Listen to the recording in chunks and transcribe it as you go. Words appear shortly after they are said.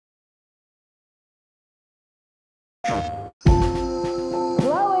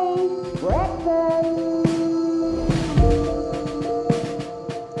Chloe, breakfast.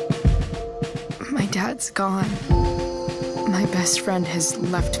 My dad's gone. My best friend has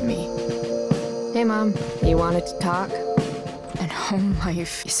left me. Hey, Mom. You wanted to talk? And home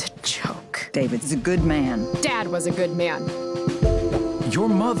life is a joke. David's a good man. Dad was a good man. Your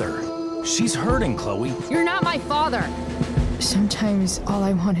mother. She's hurting, Chloe. You're not my father. Sometimes all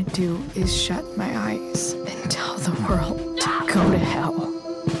I want to do is shut my eyes and tell the world to go to hell.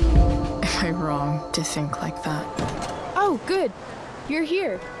 Am I wrong to think like that? Oh, good. You're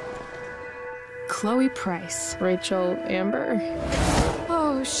here. Chloe Price. Rachel Amber?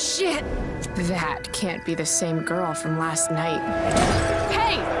 Oh, shit. That can't be the same girl from last night.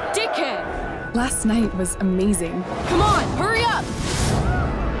 Hey, dickhead! Last night was amazing. Come on, hurry up!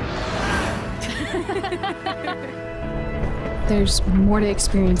 There's more to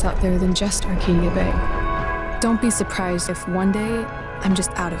experience out there than just Arcadia Bay. Don't be surprised if one day I'm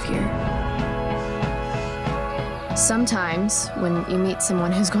just out of here. Sometimes, when you meet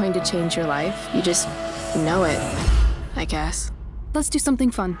someone who's going to change your life, you just know it, I guess. Let's do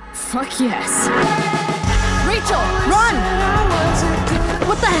something fun. Fuck yes. Rachel, run!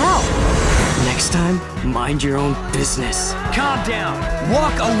 What the hell? Next time, mind your own business. Calm down.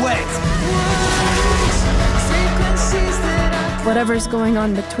 Walk away. Whatever's going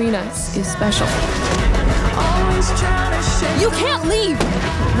on between us is special. You can't leave!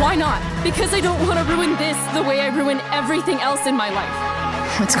 Why not? Because I don't want to ruin this the way I ruin everything else in my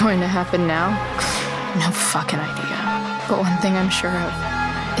life. What's going to happen now? No fucking idea. But one thing I'm sure of,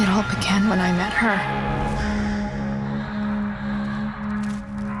 it all began when I met her.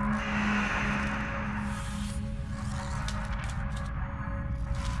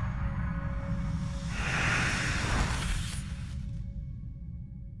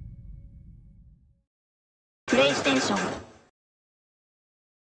 PlayStation